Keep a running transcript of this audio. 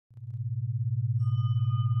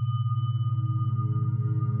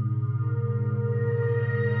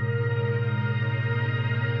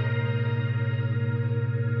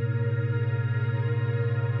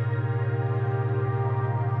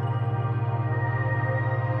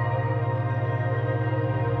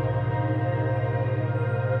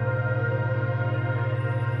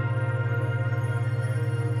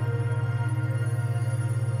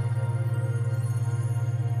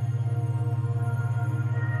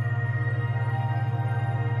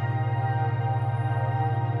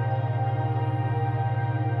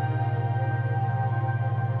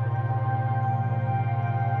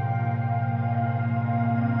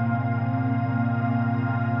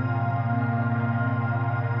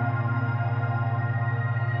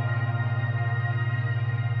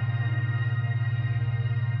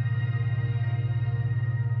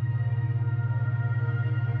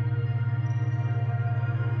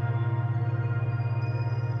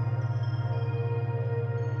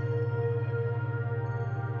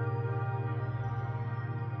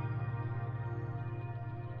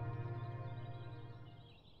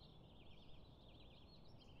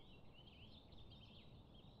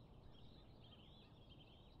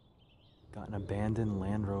Got an abandoned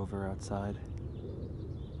Land Rover outside.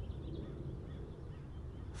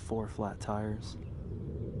 4 flat tires.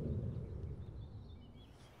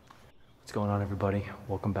 What's going on, everybody?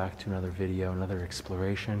 Welcome back to another video, another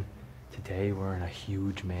exploration. Today we're in a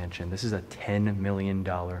huge mansion. This is a $10 million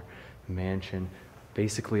mansion,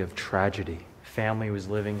 basically of tragedy. Family was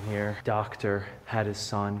living here. Doctor had his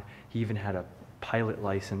son. He even had a pilot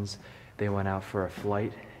license. They went out for a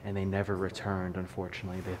flight and they never returned,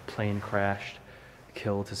 unfortunately. The plane crashed,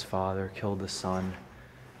 killed his father, killed the son,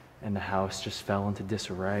 and the house just fell into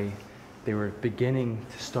disarray. They were beginning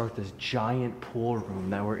to start this giant pool room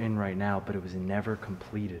that we're in right now, but it was never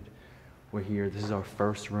completed. We're here, this is our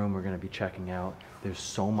first room we're gonna be checking out. There's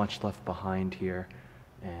so much left behind here,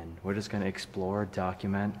 and we're just gonna explore,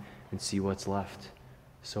 document, and see what's left.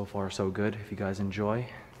 So far, so good. If you guys enjoy,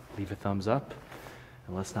 leave a thumbs up,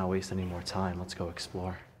 and let's not waste any more time. Let's go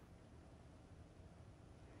explore.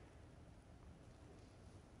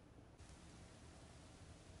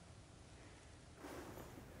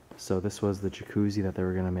 So this was the jacuzzi that they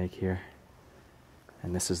were gonna make here,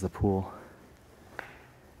 and this is the pool.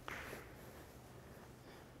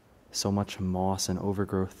 So much moss and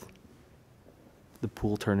overgrowth. The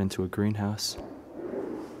pool turned into a greenhouse.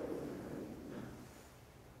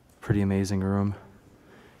 Pretty amazing room,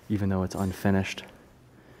 even though it's unfinished.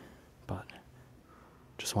 But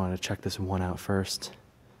just wanted to check this one out first.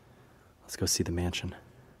 Let's go see the mansion.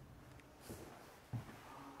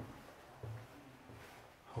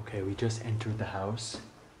 Okay, we just entered the house,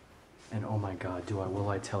 and oh my God, will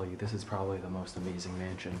I tell you, this is probably the most amazing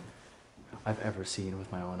mansion I've ever seen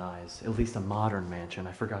with my own eyes. At least a modern mansion.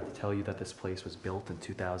 I forgot to tell you that this place was built in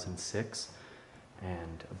 2006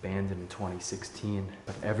 and abandoned in 2016,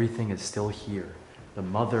 but everything is still here. The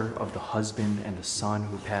mother of the husband and the son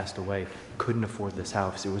who passed away couldn't afford this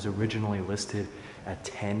house. It was originally listed at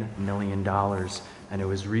 $10 million, and it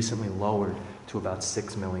was recently lowered to about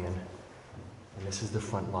 $6 million. And this is the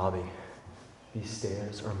front lobby. These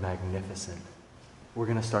stairs are magnificent. We're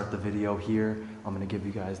gonna start the video here. I'm gonna give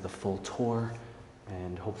you guys the full tour,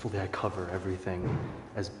 and hopefully I cover everything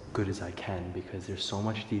as good as I can, because there's so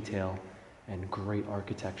much detail and great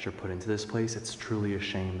architecture put into this place. It's truly a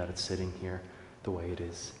shame that it's sitting here the way it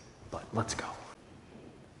is, but let's go.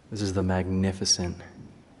 This is the magnificent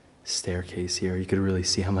staircase here. You could really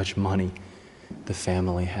see how much money the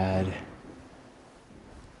family had.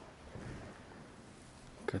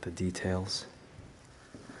 Got the details.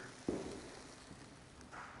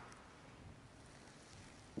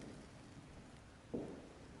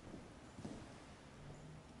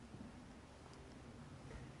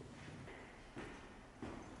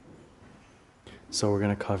 So we're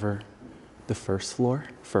gonna cover the first floor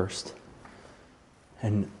first.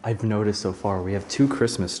 And I've noticed so far we have 2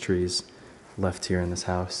 Christmas trees left here in this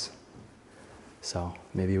house. So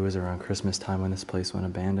maybe it was around Christmas time when this place went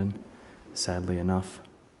abandoned, sadly enough.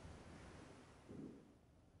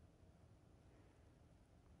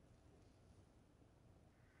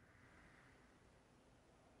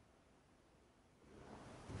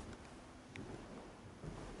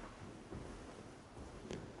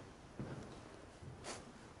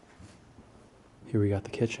 Here we got the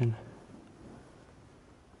kitchen.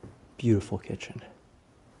 Beautiful kitchen.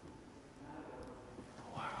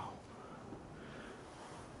 Wow.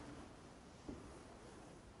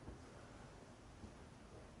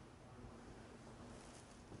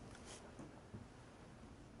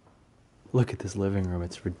 Look at this living room,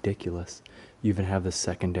 it's ridiculous. You even have the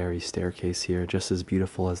secondary staircase here, just as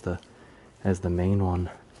beautiful as the main one.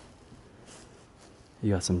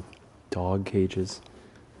 You got some dog cages.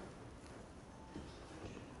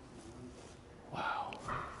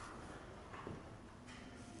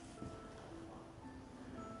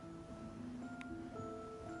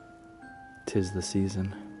 Tis the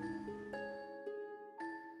season.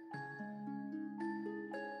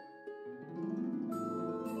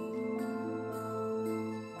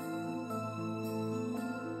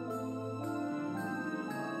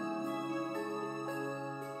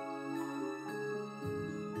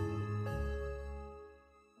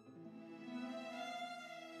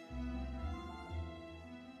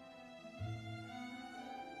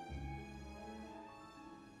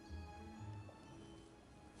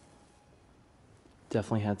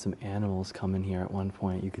 Definitely had some animals come in here at one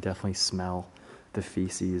point. You could definitely smell the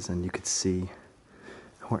feces, and you could see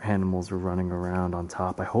where animals were running around on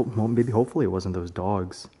top. I hope, hopefully it wasn't those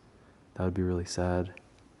dogs. That would be really sad.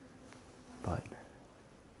 But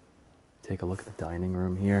take a look at the dining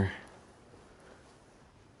room here.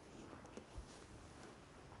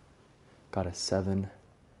 Got a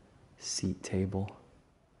 7-seat table.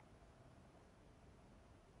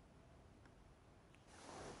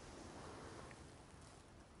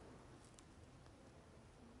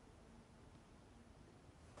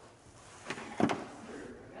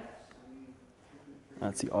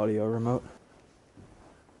 That's the audio remote.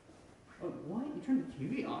 Oh, what? You turned the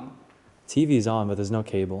TV on? TV's on, but there's no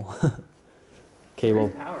cable. Cable.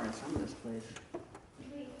 There's power in some of this place.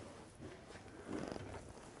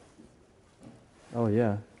 Oh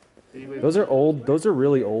yeah. Those are old. Those are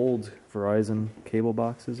really old Verizon cable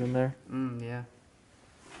boxes in there. Yeah.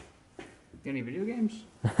 You got any video games?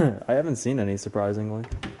 I haven't seen any, surprisingly.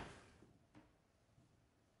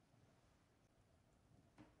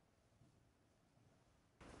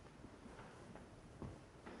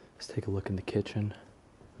 Let's take a look in the kitchen.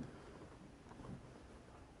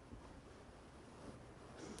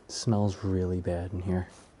 It smells really bad in here.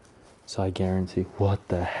 So I guarantee. What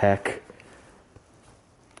the heck?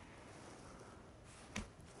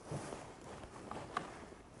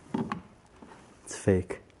 It's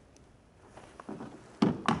fake.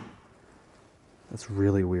 That's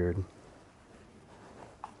really weird.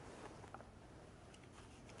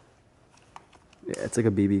 Yeah, it's like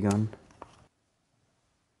a BB gun.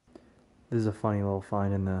 This is a funny little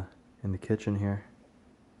find in the kitchen here.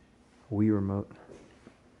 Wii remote.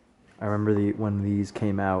 I remember when these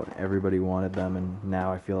came out, everybody wanted them, and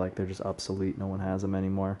now I feel like they're just obsolete. No one has them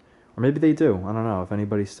anymore. Or maybe they do. I don't know. If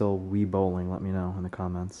anybody's still Wii bowling, let me know in the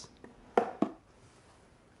comments.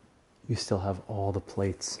 You still have all the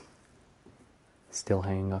plates still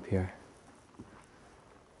hanging up here.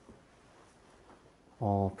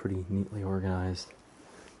 All pretty neatly organized.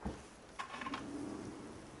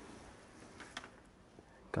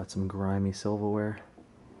 Got some grimy silverware.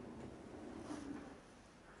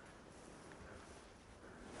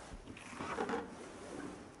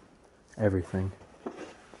 Everything.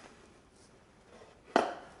 What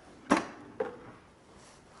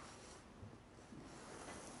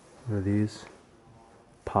are these?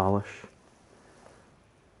 Polish.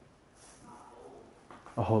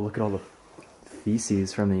 Oh, look at all the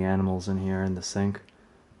feces from the animals in here in the sink.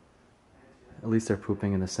 At least they're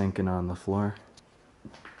pooping in the sink and on the floor.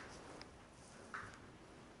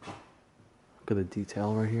 Look at the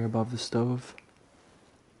detail right here above the stove.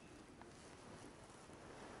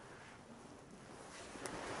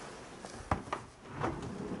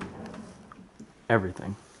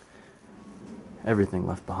 Everything. Everything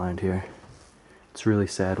left behind here. It's really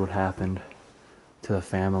sad what happened to the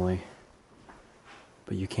family.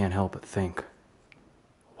 But you can't help but think,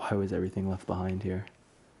 why was everything left behind here?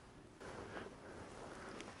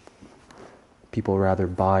 People rather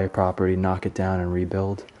buy a property, knock it down, and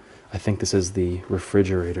rebuild. I think this is the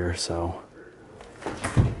refrigerator, so...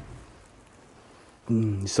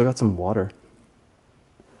 you still got some water.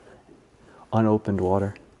 Unopened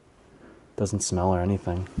water. Doesn't smell or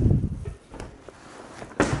anything.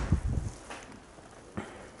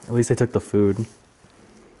 At least they took the food.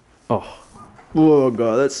 Oh. Oh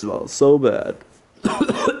god, that smells so bad.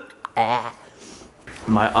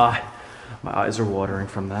 My eyes are watering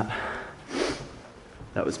from that.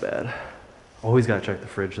 That was bad. Always gotta check the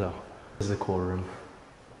fridge though. This is a cool room.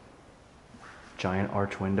 Giant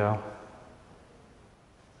arch window.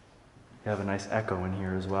 You have a nice echo in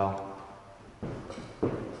here as well.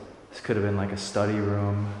 This could have been like a study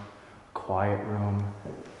room, quiet room.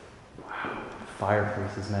 Wow,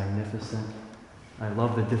 fireplace is magnificent. I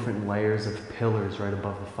love the different layers of pillars right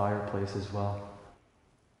above the fireplace as well.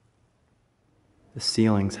 The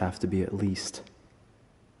ceilings have to be at least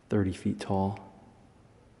 30 feet tall.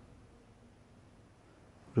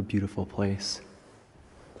 What a beautiful place.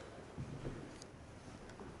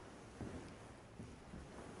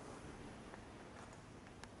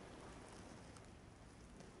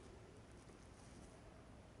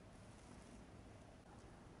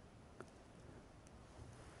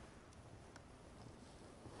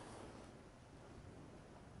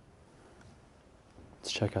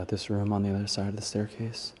 Let's check out this room on the other side of the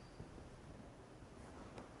staircase.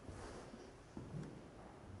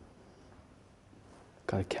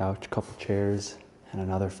 Got a couch, couple chairs, and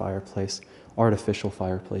another fireplace. Artificial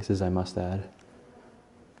fireplaces, I must add.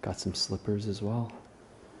 Got some slippers as well.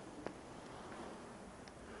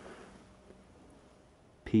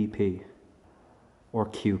 PP. Or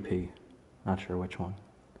QP. Not sure which one.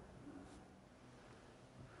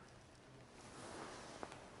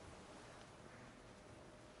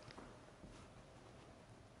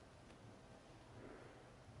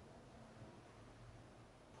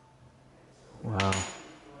 Wow.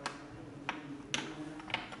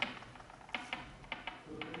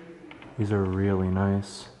 These are really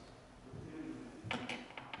nice.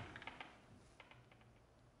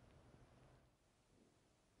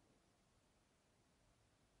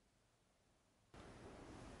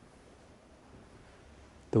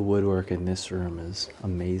 The woodwork in this room is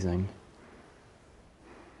amazing.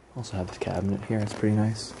 Also have this cabinet here, it's pretty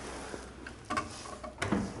nice.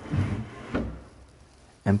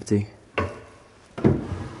 Empty. I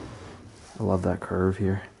love that curve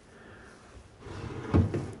here.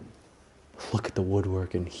 Look at the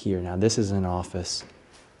woodwork in here. Now this is an office.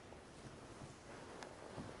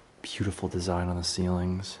 Beautiful design on the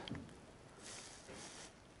ceilings.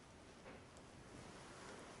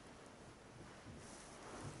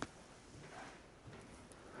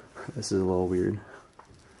 This is a little weird.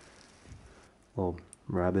 Little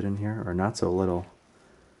rabbit in here, or not so little.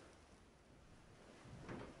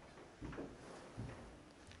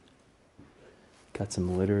 Got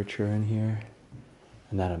some literature in here.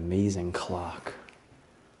 And that amazing clock.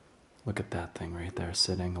 Look at that thing right there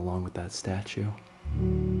sitting along with that statue.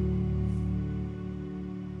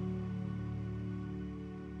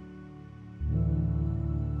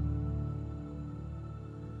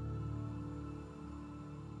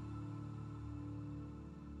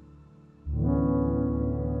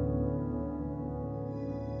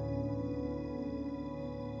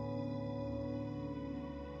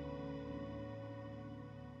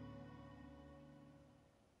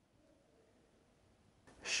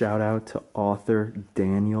 Shout out to author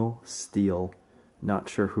Daniel Steele. Not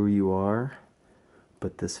sure who you are,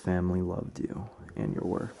 but this family loved you and your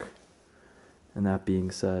work. And that being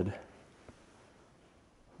said,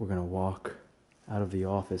 we're gonna walk out of the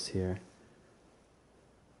office here.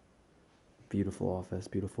 Beautiful office,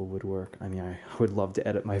 beautiful woodwork. I mean, I would love to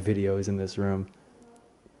edit my videos in this room.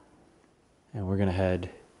 And we're gonna head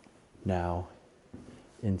now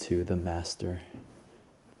into the master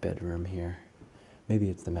bedroom here. Maybe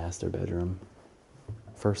it's the master bedroom.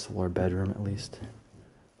 First floor bedroom, at least.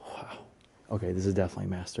 Wow. Okay, this is definitely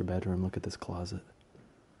master bedroom. Look at this closet.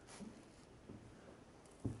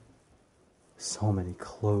 So many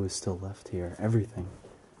clothes still left here. Everything.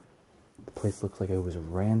 The place looks like it was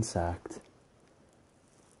ransacked.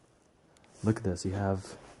 Look at this. You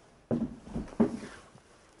have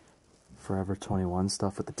Forever 21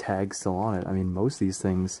 stuff with the tags still on it. I mean, most of these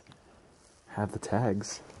things have the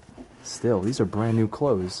tags. Still, these are brand new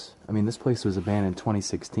clothes. I mean, this place was abandoned in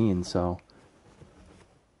 2016, so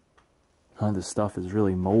none of this stuff is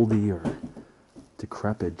really moldy or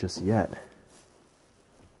decrepit just yet.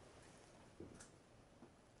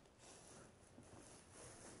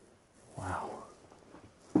 Wow.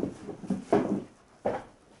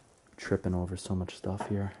 Tripping over so much stuff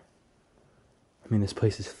here. I mean, this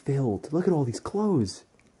place is filled. Look at all these clothes.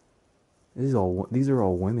 These are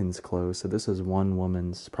all women's clothes, so this is one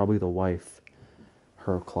woman's, probably the wife,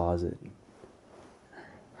 her closet.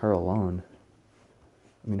 Her alone.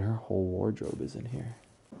 I mean, her whole wardrobe is in here.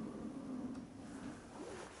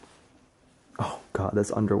 Oh, God,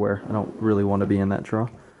 that's underwear. I don't really want to be in that drawer.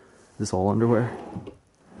 Is this all underwear?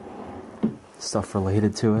 Stuff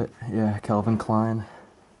related to it. Yeah, Calvin Klein.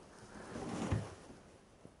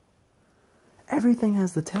 Everything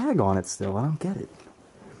has the tag on it still. I don't get it.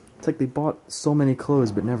 It's like they bought so many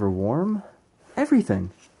clothes but never wore them.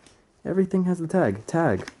 Everything. Everything has the tag.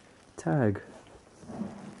 Tag.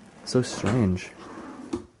 So strange.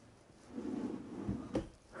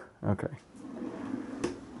 Okay.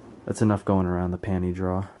 That's enough going around the panty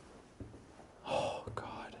drawer. Oh,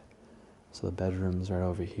 God. So the bedroom's right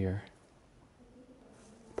over here.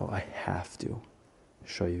 But I have to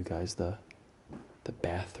show you guys the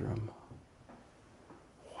bathroom.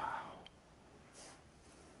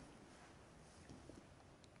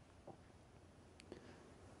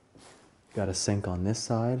 You got a sink on this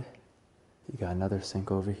side. You got another sink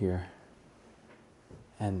over here.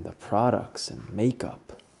 And the products and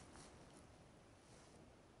makeup.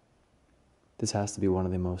 This has to be one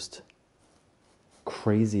of the most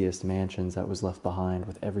craziest mansions that was left behind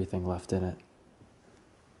with everything left in it.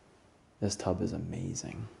 This tub is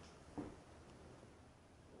amazing.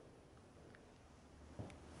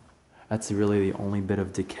 That's really the only bit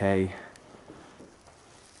of decay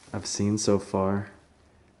I've seen so far.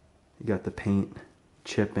 You got the paint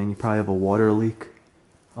chipping. You probably have a water leak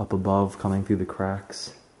up above coming through the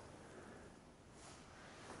cracks.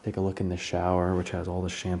 Take a look in the shower, which has all the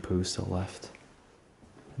shampoo still left.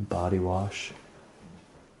 And body wash.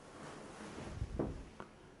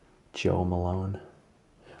 Joe Malone.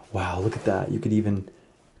 Wow, look at that. You could even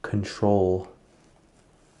control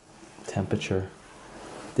temperature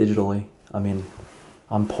digitally. I mean,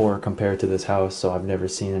 I'm poor compared to this house, so I've never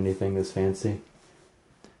seen anything this fancy.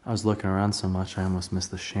 I was looking around so much, I almost missed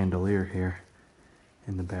the chandelier here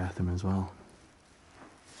in the bathroom as well.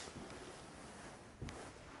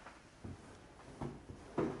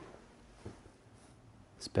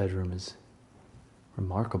 This bedroom is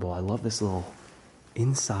remarkable. I love this little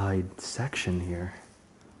inside section here.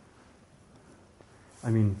 I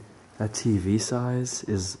mean, that TV size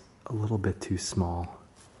is a little bit too small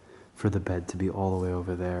for the bed to be all the way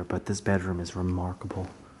over there, but this bedroom is remarkable.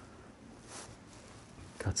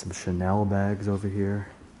 Got some Chanel bags over here.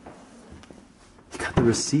 Got the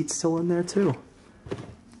receipt still in there too.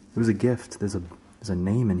 It was a gift. There's a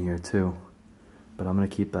name in here too, but I'm gonna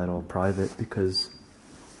keep that all private because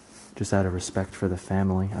just out of respect for the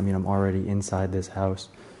family. I mean, I'm already inside this house.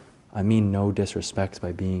 I mean no disrespect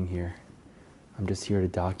by being here. I'm just here to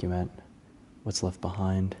document what's left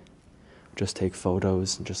behind. Just take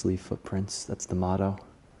photos and just leave footprints. That's the motto.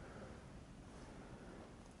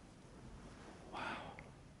 Wow.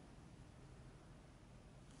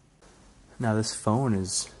 Now this phone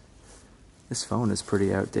is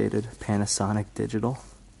pretty outdated. Panasonic digital.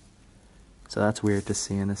 So that's weird to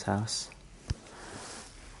see in this house.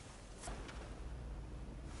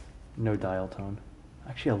 No dial tone.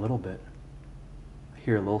 Actually a little bit. I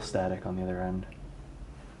hear a little static on the other end.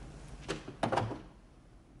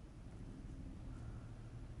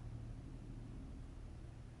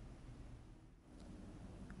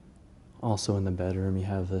 Also in the bedroom you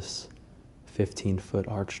have this 15-foot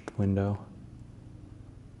arched window,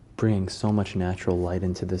 bringing so much natural light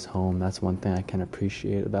into this home. That's one thing I can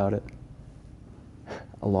appreciate about it,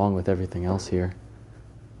 along with everything else here.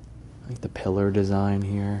 Like the pillar design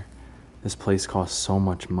here. This place costs so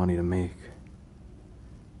much money to make.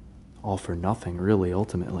 All for nothing, really,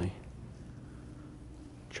 ultimately.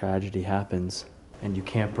 Tragedy happens, and you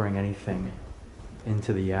can't bring anything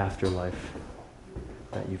into the afterlife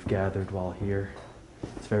that you've gathered while here.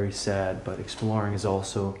 It's very sad, but exploring is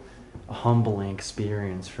also a humbling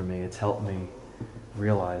experience for me. It's helped me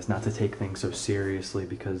realize not to take things so seriously,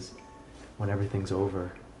 because when everything's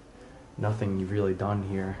over, nothing you've really done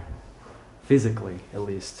here, physically at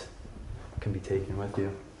least, can be taken with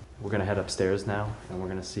you. We're gonna head upstairs now, and we're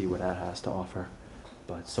gonna see what that has to offer.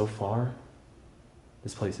 But so far,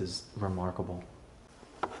 this place is remarkable.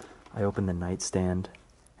 I opened the nightstand,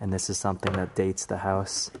 and this is something that dates the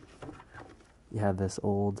house. You have this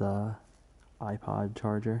old iPod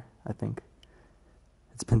charger, I think.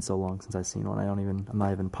 It's been so long since I've seen one, I'm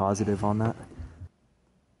not even positive on that.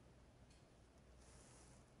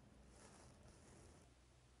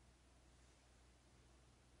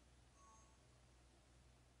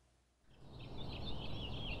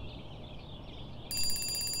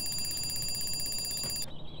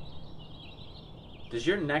 Does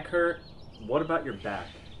your neck hurt? What about your back?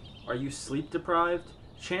 Are you sleep deprived?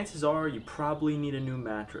 Chances are you probably need a new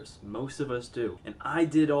mattress. Most of us do. And I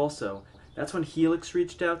did also. That's when Helix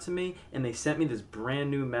reached out to me and they sent me this brand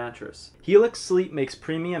new mattress. Helix Sleep makes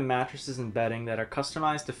premium mattresses and bedding that are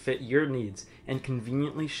customized to fit your needs and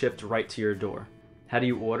conveniently shipped right to your door. How do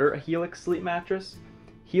you order a Helix Sleep mattress?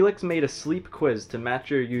 Helix made a sleep quiz to match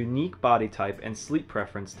your unique body type and sleep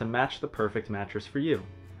preference to match the perfect mattress for you.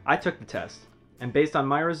 I took the test, and based on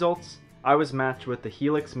my results, I was matched with the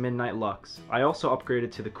Helix Midnight Luxe. I also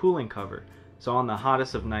upgraded to the cooling cover, so on the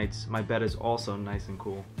hottest of nights, my bed is also nice and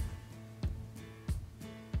cool.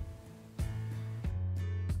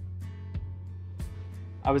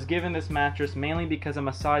 I was given this mattress mainly because I'm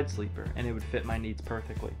a side sleeper and it would fit my needs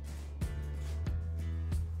perfectly.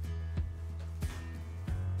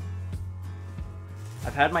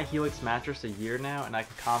 I've had my Helix mattress a year now, and I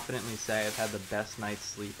can confidently say I've had the best night's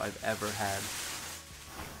sleep I've ever had.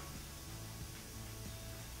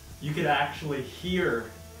 You could actually hear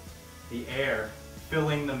the air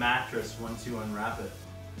filling the mattress once you unwrap it.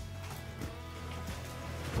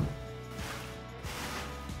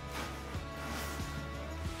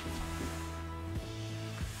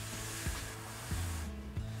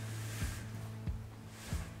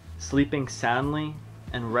 Sleeping soundly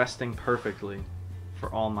and resting perfectly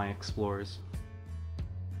for all my explorers.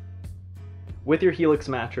 With your Helix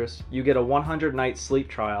mattress, you get a 100-night sleep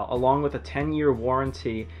trial along with a 10-year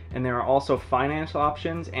warranty, and there are also financial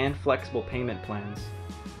options and flexible payment plans.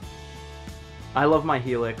 I love my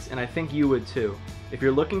Helix, and I think you would too. If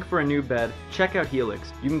you're looking for a new bed, check out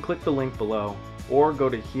Helix. You can click the link below or go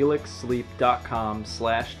to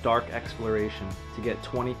helixsleep.com/darkexploration to get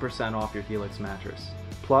 20% off your Helix mattress,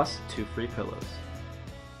 plus 2 free pillows.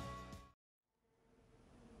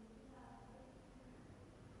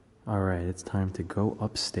 Alright, it's time to go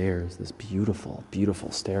upstairs, this beautiful,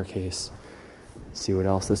 beautiful staircase. See what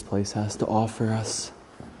else this place has to offer us.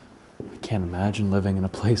 I can't imagine living in a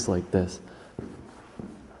place like this.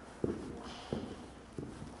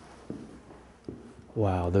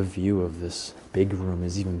 Wow, the view of this big room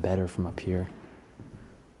is even better from up here.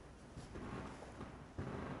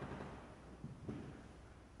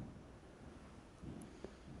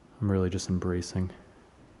 I'm really just embracing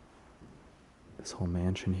this whole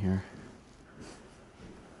mansion here.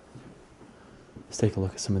 Let's take a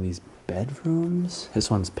look at some of these bedrooms.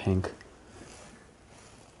 This one's pink.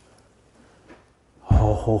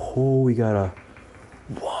 Oh, ho, ho, we got a...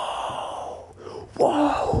 Whoa!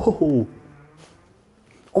 Whoa!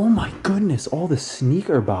 Oh my goodness, all the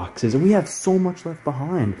sneaker boxes. And we have so much left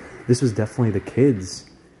behind. This was definitely the kids.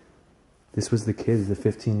 This was the kids, the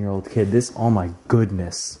 15-year-old kid. This, oh my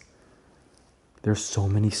goodness. There's so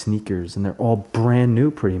many sneakers, and they're all brand new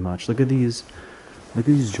pretty much. Look at these. Look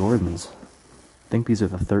at these Jordans. I think these are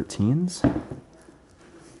the 13s.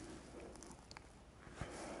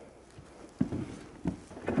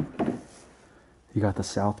 You got the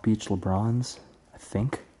South Beach LeBrons, I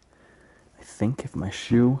think. If my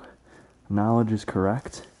shoe knowledge is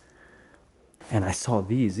correct. And I saw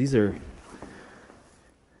these. These are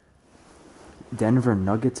Denver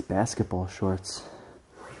Nuggets basketball shorts.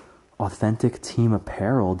 Authentic team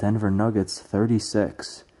apparel, Denver Nuggets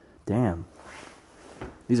 36. Damn.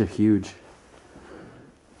 These are huge.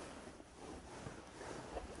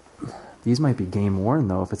 These might be game worn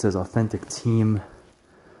though if it says authentic team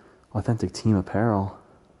apparel.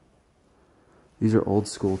 These are old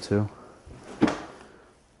school too.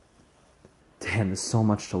 Damn, there's so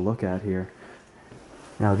much to look at here.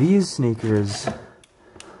 Now these sneakers,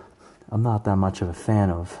 I'm not that much of a fan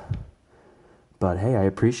of. But hey, I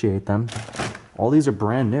appreciate them. All these are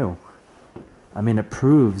brand new. I mean, it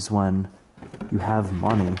proves when you have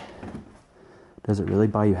money. Does it really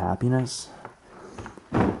buy you happiness?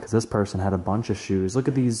 Because this person had a bunch of shoes. Look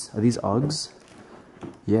at these. Are these Uggs?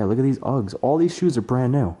 Yeah, look at these Uggs. All these shoes are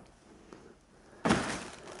brand new.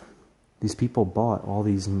 These people bought all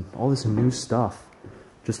this new stuff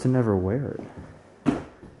just to never wear it.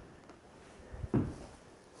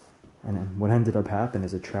 And then what ended up happening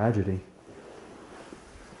is a tragedy.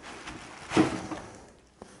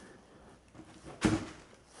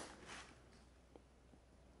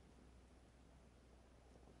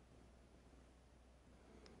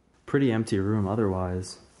 Pretty empty room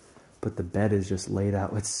otherwise, but the bed is just laid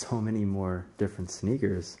out with so many more different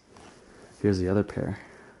sneakers. Here's the other pair.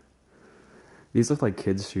 These look like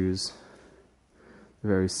kids' shoes. They're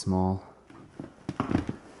very small.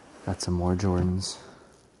 Got some more Jordans.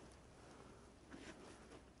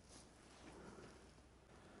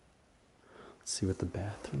 Let's see what the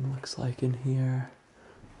bathroom looks like in here.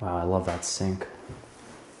 Wow, I love that sink.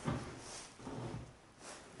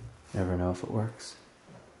 Never know if it works.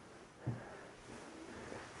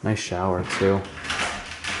 Nice shower too.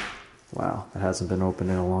 Wow, that hasn't been opened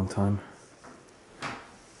in a long time.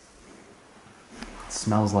 It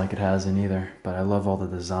smells like it hasn't either, but I love all the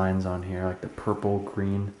designs on here, like the purple,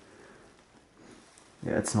 green.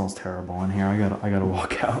 Yeah, it smells terrible in here. I gotta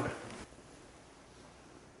walk out.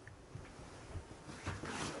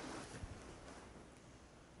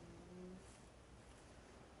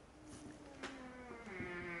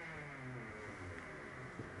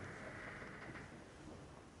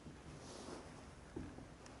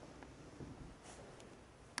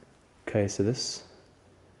 Okay, so this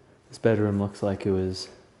bedroom looks like it was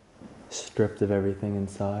stripped of everything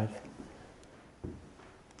inside.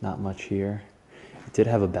 Not much here. It did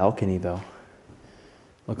have a balcony though.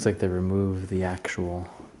 Looks like they removed the actual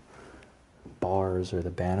bars or the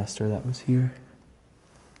banister that was here.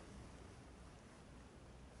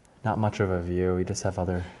 Not much of a view. We just have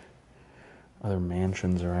other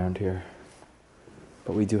mansions around here.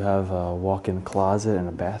 But we do have a walk-in closet and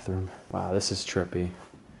a bathroom. Wow, this is trippy.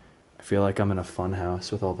 I feel like I'm in a fun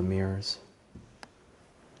house with all the mirrors.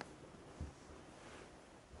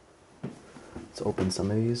 Let's open some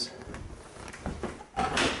of these.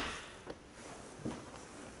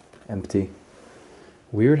 Empty.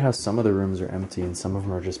 Weird how some of the rooms are empty and some of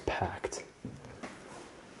them are just packed.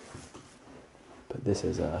 But this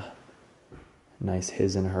is a nice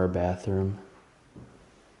his and her bathroom.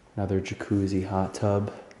 Another jacuzzi hot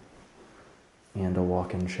tub. And a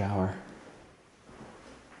walk-in shower.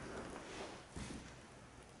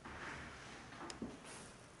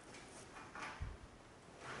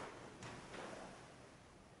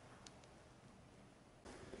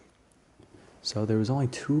 So there was only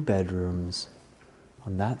 2 bedrooms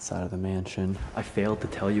on that side of the mansion. I failed to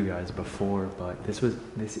tell you guys before, but this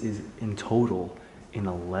is in total an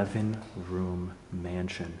 11-room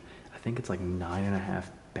mansion. I think it's like 9.5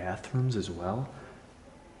 bathrooms as well.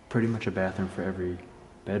 Pretty much a bathroom for every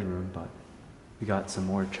bedroom, but we got some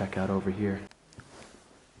more to check out over here.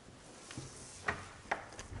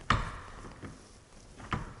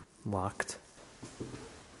 Locked.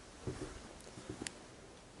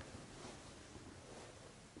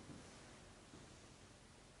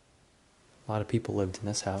 A lot of people lived in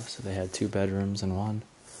this house, so they had 2 bedrooms and one.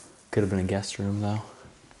 Could have been a guest room though.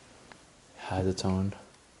 Had its own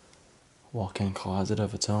walk-in closet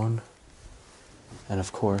of its own. And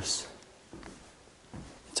of course,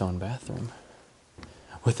 its own bathroom.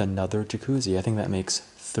 With another jacuzzi. I think that makes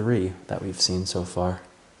 3 that we've seen so far.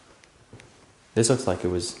 This looks like it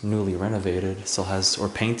was newly renovated. It still has, or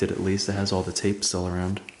painted at least, it has all the tape still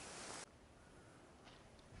around.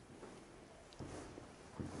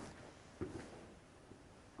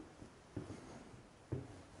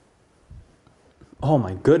 Oh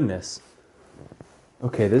my goodness.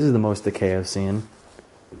 Okay, this is the most decay I've seen.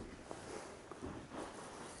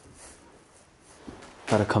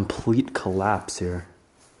 Got a complete collapse here.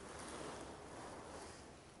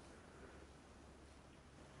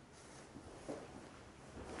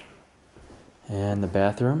 And the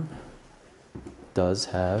bathroom does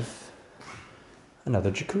have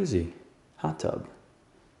another jacuzzi, hot tub,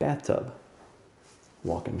 bathtub,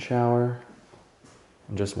 walk-in shower,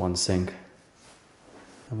 and just one sink.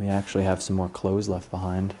 And we actually have some more clothes left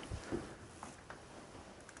behind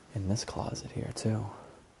in this closet here too.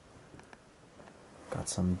 Got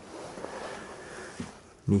some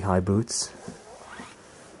knee-high boots.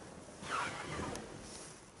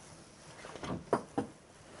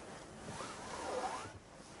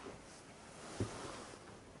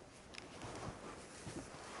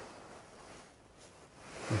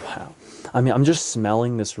 Wow. I mean, I'm just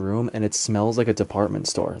smelling this room and it smells like a department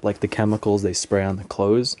store. Like the chemicals they spray on the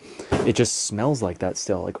clothes. It just smells like that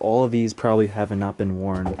still. Like all of these probably have not been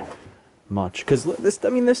worn much. Because this, I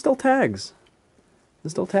mean, there's still tags.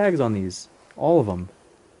 There's still tags on these. All of them.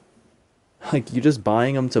 Like, you're just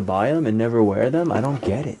buying them to buy them and never wear them? I don't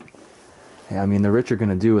get it. Yeah, I mean, the rich are going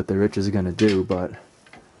to do what the rich is going to do, but...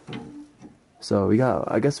 So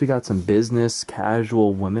I guess we got some business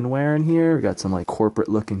casual women wear in here. We got some like corporate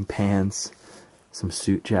looking pants, some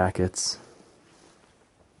suit jackets.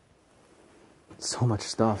 So much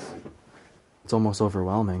stuff. It's almost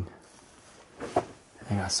overwhelming.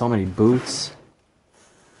 I got so many boots.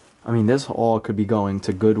 I mean, this all could be going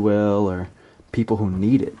to Goodwill or people who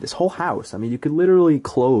need it. This whole house. I mean, you could literally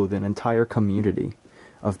clothe an entire community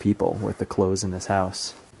of people with the clothes in this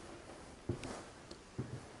house.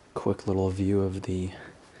 Quick little view of the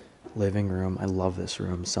living room. I love this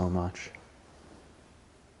room so much.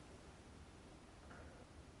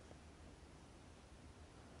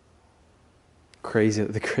 Crazy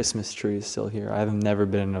that the Christmas tree is still here. I've never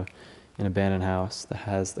been in an abandoned house that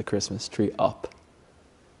has the Christmas tree up.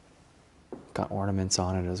 Got ornaments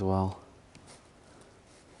on it as well.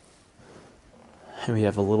 And we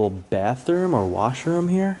have a little bathroom or washroom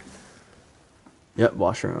here. Yep,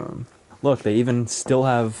 washroom. Look, they even still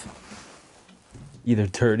have either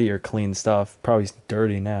dirty or clean stuff. Probably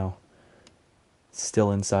dirty now.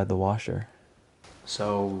 Still inside the washer.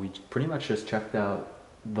 So we pretty much just checked out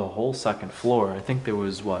the whole second floor. I think there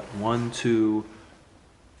was, what, 1, 2,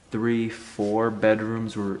 3, 4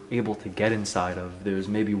 bedrooms we were able to get inside of. There's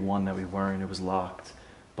maybe one that we weren't. It was locked.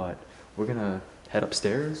 But we're going to head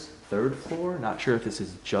upstairs, 3rd floor. Not sure if this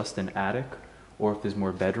is just an attic or if there's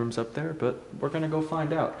more bedrooms up there, but we're going to go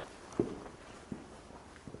find out.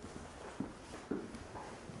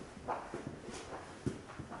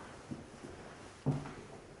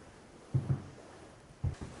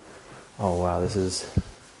 Oh wow, this is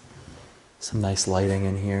some nice lighting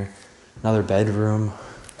in here. Another bedroom.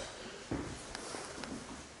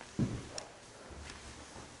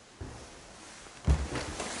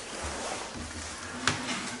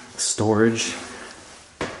 Storage.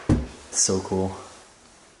 So cool.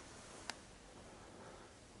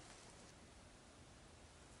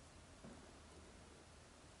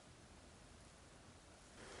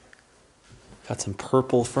 Got some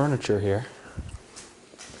purple furniture here.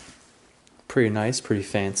 Pretty nice, pretty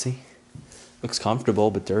fancy. Looks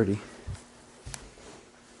comfortable, but dirty.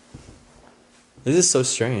 This is so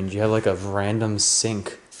strange. You have like a random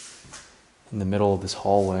sink in the middle of this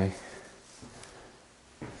hallway.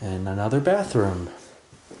 And another bathroom.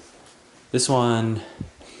 This one,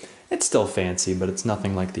 it's still fancy, but it's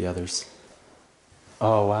nothing like the others.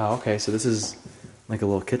 Oh wow, okay, so this is like a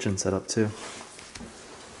little kitchen setup too.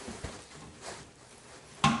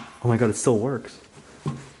 Oh my god, it still works.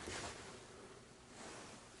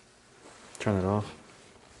 Turn that off.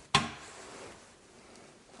 I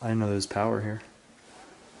didn't know there was power here.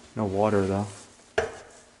 No water though.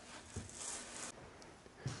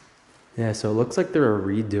 Yeah, so it looks like they're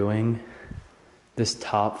redoing this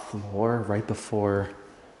top floor right before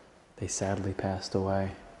they sadly passed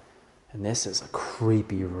away. And this is a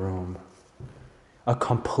creepy room. A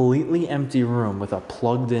completely empty room with a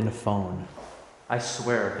plugged-in phone. I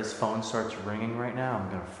swear, if his phone starts ringing right now, I'm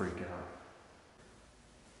gonna freak out.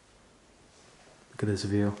 Look at this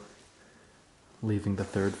view. Leaving the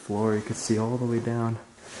 3rd floor, you could see all the way down.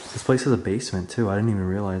 This place has a basement too, I didn't even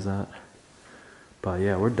realize that. But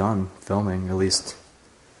yeah, we're done filming, at least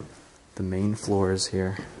the main floor is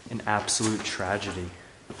here. An absolute tragedy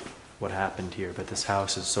what happened here, but this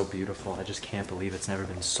house is so beautiful. I just can't believe it's never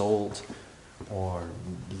been sold or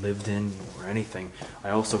lived in or anything.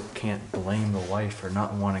 I also can't blame the wife for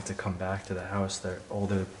not wanting to come back to the house that all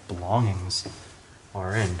the belongings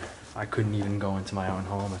are in. I couldn't even go into my own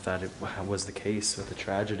home if that was the case with a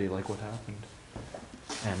tragedy like what happened.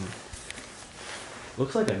 And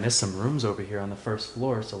looks like I missed some rooms over here on the 1st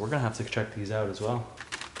floor, so we're gonna have to check these out as well.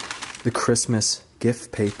 The Christmas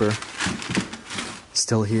gift paper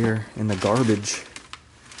still here in the garbage.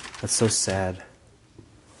 That's so sad.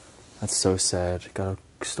 That's so sad. Got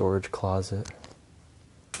a storage closet.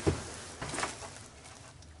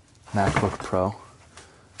 MacBook Pro.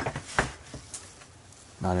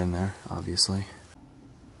 Not in there, obviously.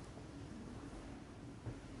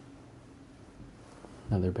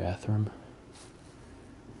 Another bathroom.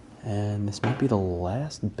 And this might be the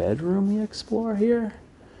last bedroom we explore here.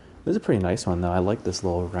 This is a pretty nice one though. I like this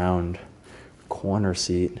little round corner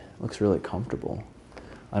seat. Looks really comfortable.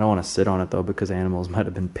 I don't want to sit on it though because animals might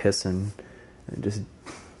have been pissing and just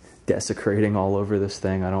desecrating all over this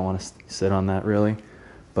thing. I don't want to sit on that really.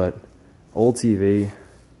 But old TV,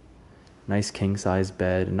 nice king size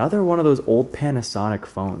bed. Another one of those old Panasonic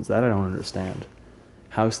phones that I don't understand.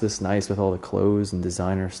 House this nice with all the clothes and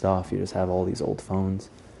designer stuff. You just have all these old phones.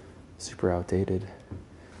 Super outdated.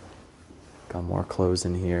 Got more clothes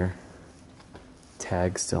in here.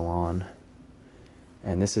 Tag still on.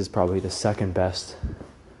 And this is probably the 2nd best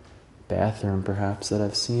bathroom perhaps that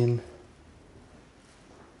I've seen.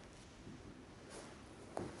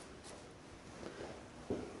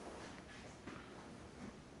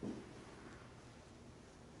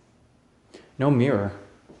 No mirror.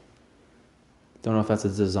 Don't know if that's a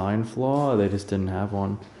design flaw or they just didn't have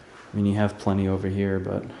one. I mean, you have plenty over here,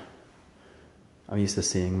 but I'm used to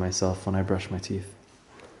seeing myself when I brush my teeth.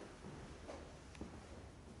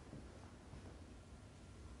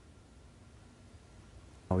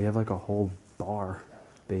 We have like a whole bar,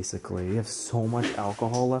 basically. You have so much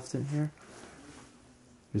alcohol left in here.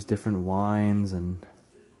 There's different wines and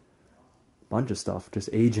a bunch of stuff just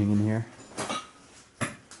aging in here.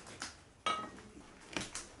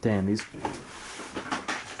 Damn, these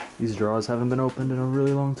drawers haven't been opened in a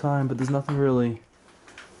really long time, but there's nothing really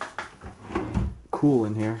cool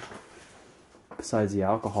in here besides the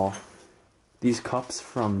alcohol. These cups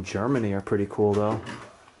from Germany are pretty cool though.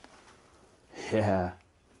 Yeah.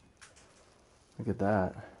 Look at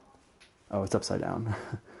that. Oh, it's upside down.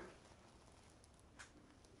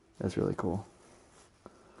 That's really cool.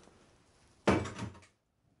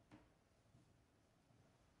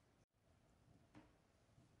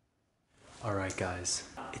 Alright guys,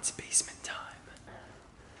 it's basement time.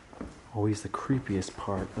 Always the creepiest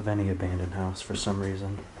part of any abandoned house for some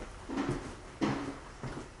reason.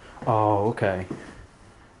 Oh, okay.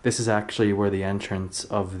 This is actually where the entrance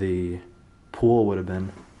of the pool would have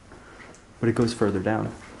been. But it goes further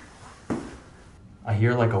down. I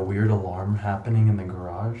hear like a weird alarm happening in the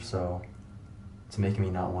garage, so it's making me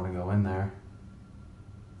not want to go in there.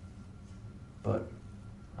 But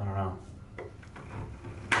I don't know.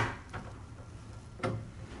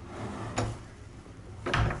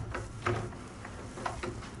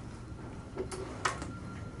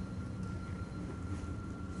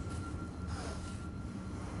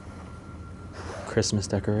 Christmas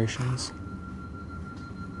decorations.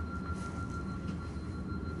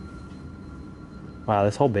 Wow,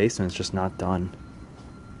 this whole basement's just not done.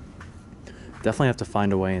 Definitely have to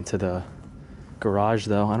find a way into the garage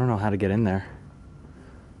though. I don't know how to get in there.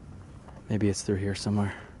 Maybe it's through here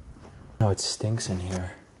somewhere. No, it stinks in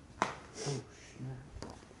here. Oh shit.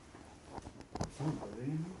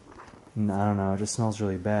 No, I don't know, it just smells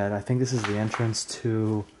really bad. I think this is the entrance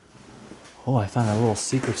to... Oh, I found a little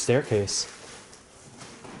secret staircase.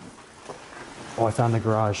 Oh, I found the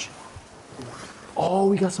garage. Oh,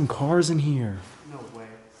 we got some cars in here. No way.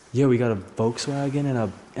 Yeah, we got a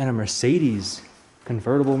Volkswagen and a Mercedes.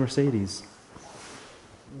 Convertible Mercedes.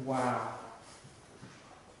 Wow.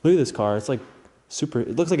 Look at this car. It's like super...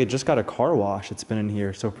 It looks like it just got a car wash. It's been in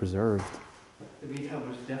here, so preserved. The detail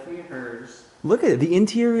was definitely hers. Look at it. The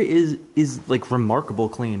interior is like remarkable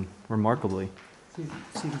clean. Remarkably. See if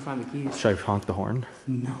you can find the keys. Should I honk the horn?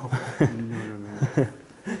 No. No.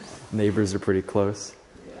 Neighbors are pretty close.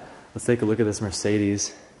 Yeah. Let's take a look at this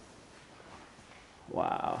Mercedes.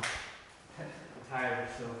 Wow. The tires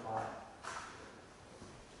are so hot.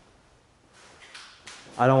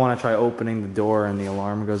 I don't want to try opening the door and the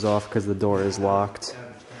alarm goes off because the door is locked.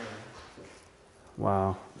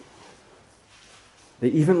 Wow. They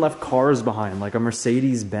even left cars behind, like a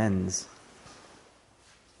Mercedez-Benz.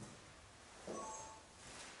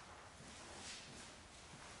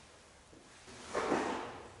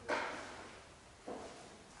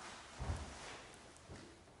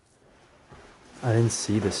 I didn't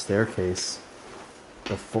see the staircase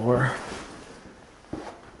before.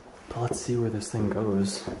 But let's see where this thing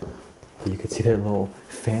goes. You could see their little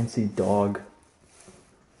fancy dog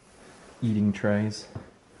eating trays.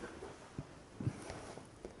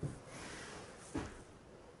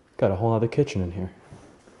 Got a whole other kitchen in here.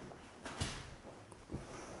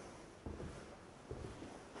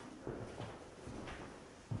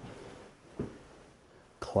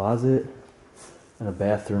 Closet and a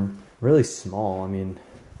bathroom. Really small. I mean,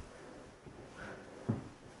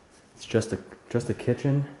 it's just a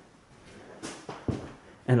kitchen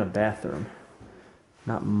and a bathroom.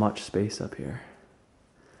 Not much space up here,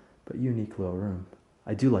 but unique little room.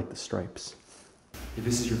 I do like the stripes. If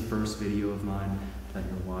this is your first video of mine that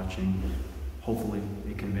you're watching, hopefully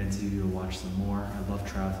it convinces you to watch some more. I love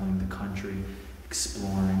traveling the country,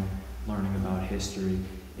 exploring, learning about history.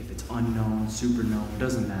 If it's unknown, super known, it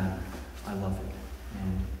doesn't matter. I love it.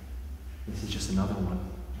 And this is just another one,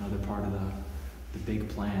 another part of the big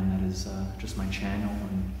plan that is just my channel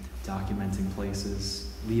and documenting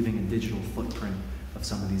places, leaving a digital footprint of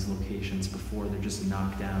some of these locations before they're just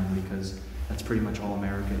knocked down, because that's pretty much all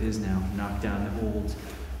America is now. Knock down the old,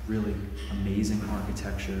 really amazing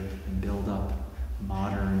architecture and build up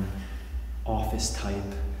modern, office type,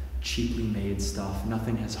 cheaply made stuff.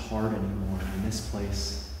 Nothing has heart anymore, and this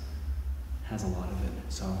place has a lot of it.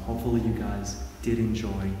 So hopefully you guys did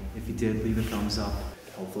enjoy. If you did, leave a thumbs up.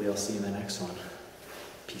 Hopefully I'll see you in the next one.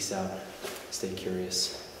 Peace out, stay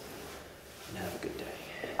curious, and have a good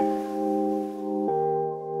day.